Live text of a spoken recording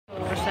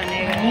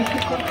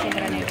magnífico.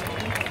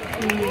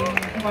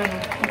 Y bueno,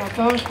 para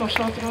todos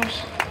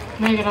vosotros,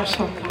 Negra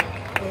sombra.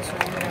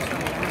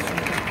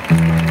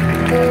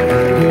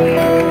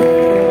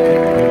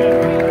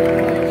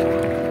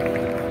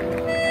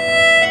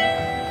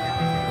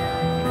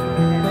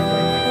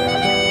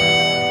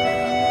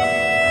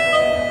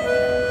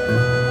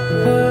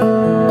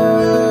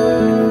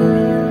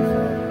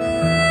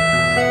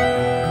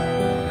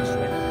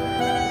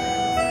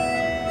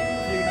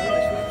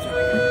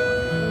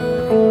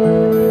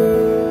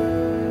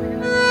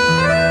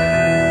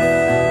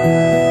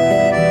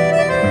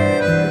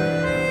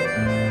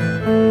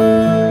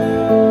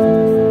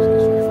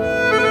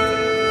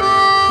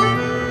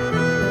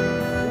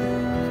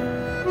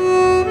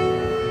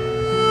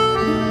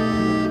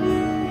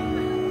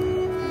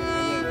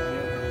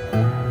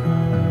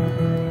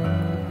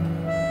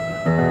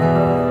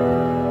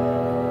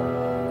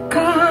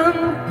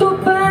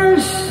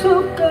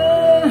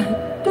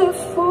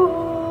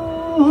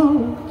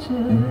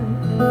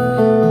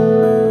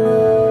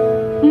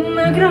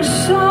 Negra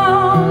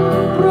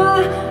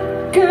sombra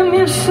que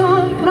me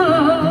asombra,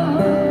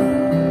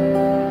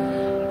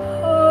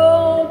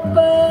 oh,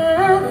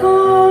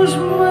 pedos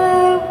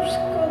meus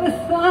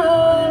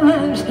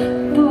cabezales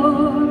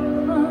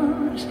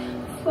tornas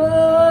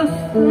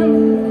facendome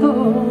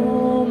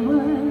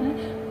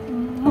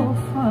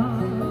mofar.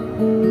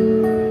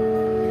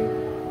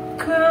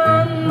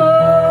 Cando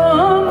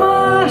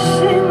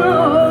imagino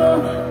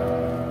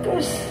que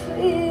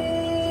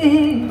siga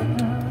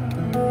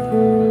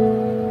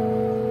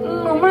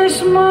no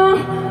mesmo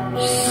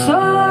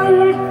sol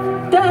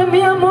de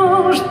me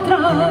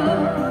mostrar,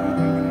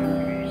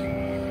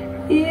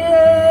 e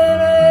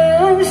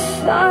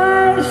esa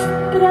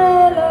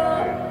estrela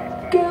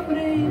que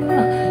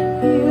brilla,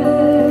 e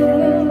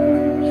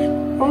eres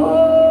o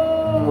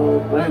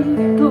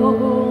vento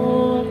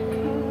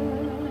que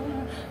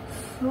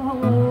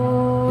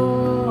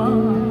soa.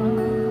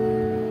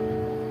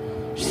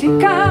 Si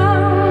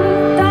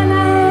cantan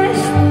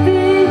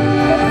esti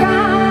que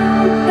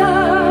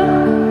cantas,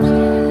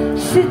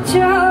 si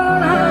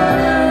lloras,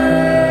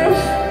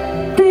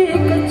 ti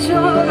que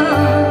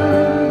lloras,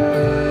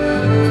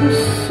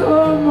 ese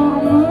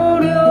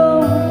murmurio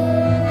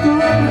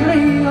del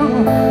río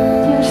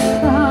y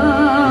esa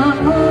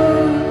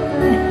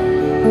noche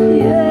y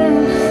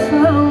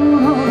esa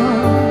aurora.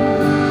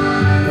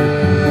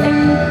 En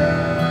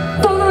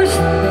todo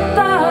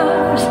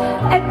estás,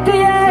 en ti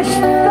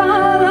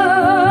estado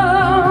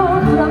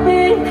para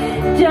mí,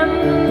 y en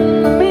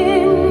mí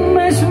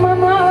mesma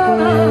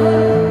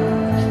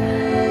moras,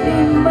 y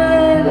me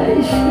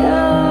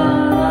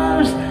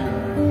deixarás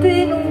ti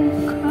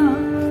nunca,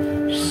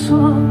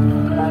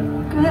 sombra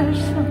que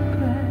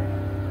siempre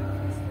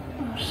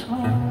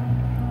asombras.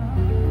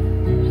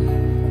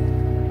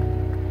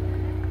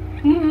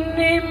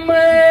 Ni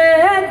me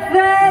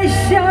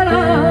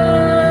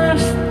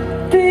deixarás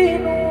ti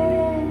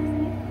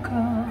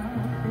nunca,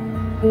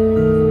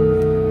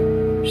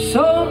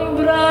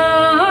 sombra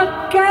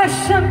que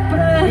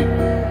siempre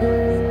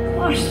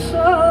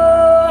asombras.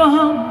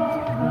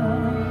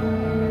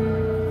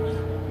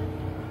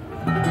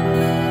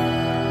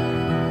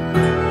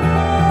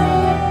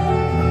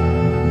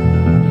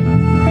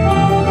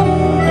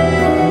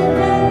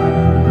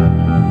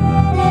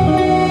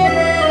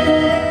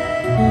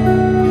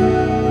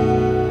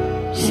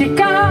 Si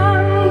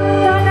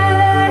cantan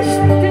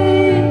esti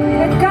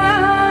que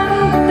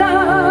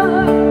cantas,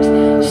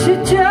 si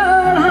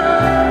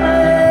lloran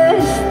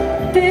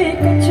esti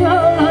que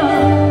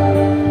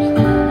lloras,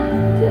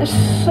 y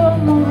ese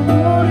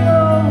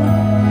murmurio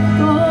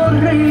del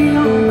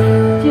río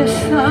y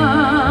esa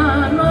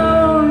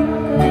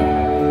noche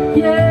y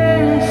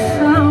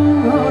esa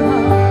aurora.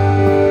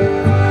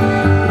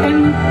 En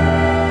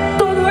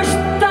todo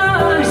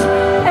estás,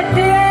 en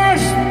ti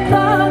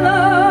estado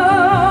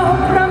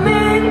para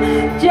mí,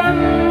 y en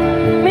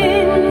mí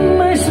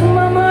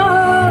mesma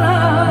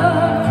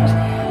moras,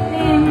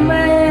 y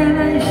me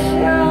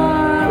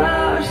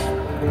deixarás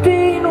ti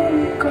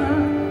nunca,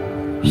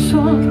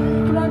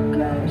 sombra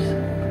que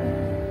siempre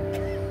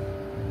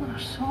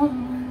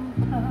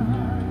asombras.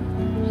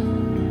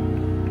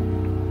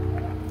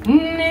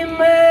 Ni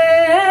me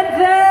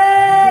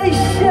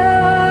deixarás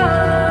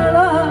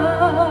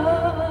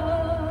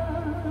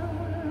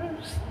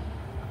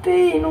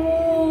ti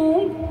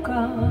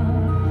nunca,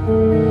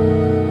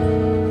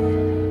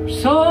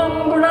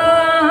 sombra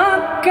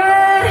que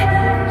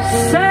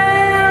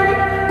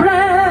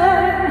siempre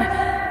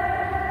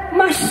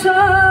me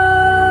asombra.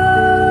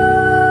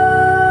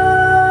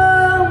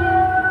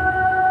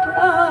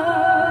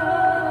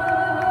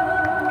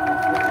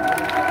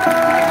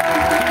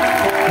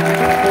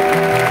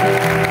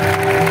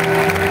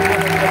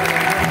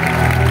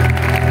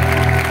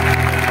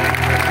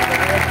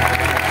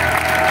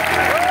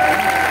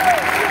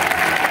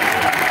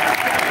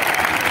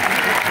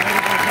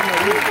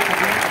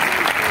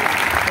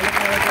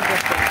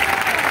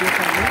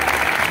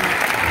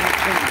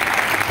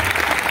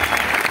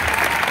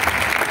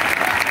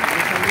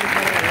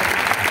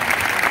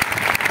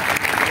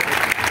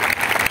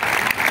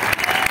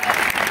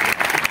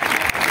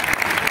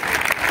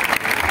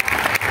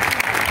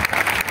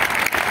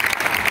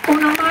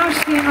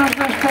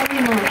 nos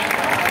despedimos.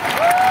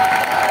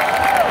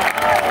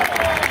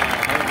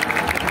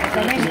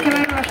 Tenéis que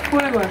ver los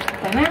fuegos,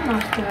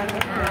 tenemos que ver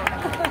los fuegos.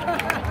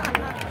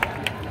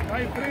 No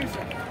hay prisa.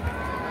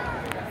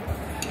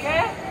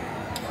 ¿Qué?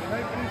 No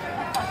hay prisa.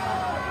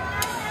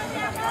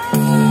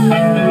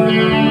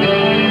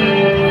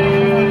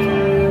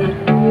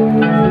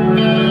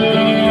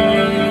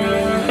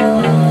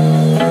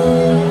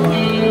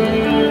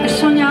 He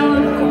soñado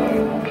con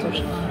tus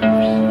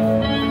manos,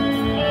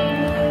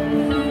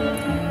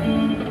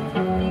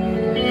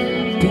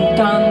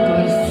 pintando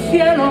el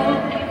cielo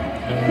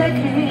de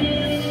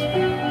gris,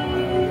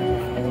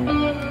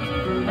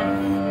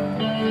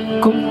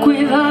 con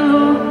cuidado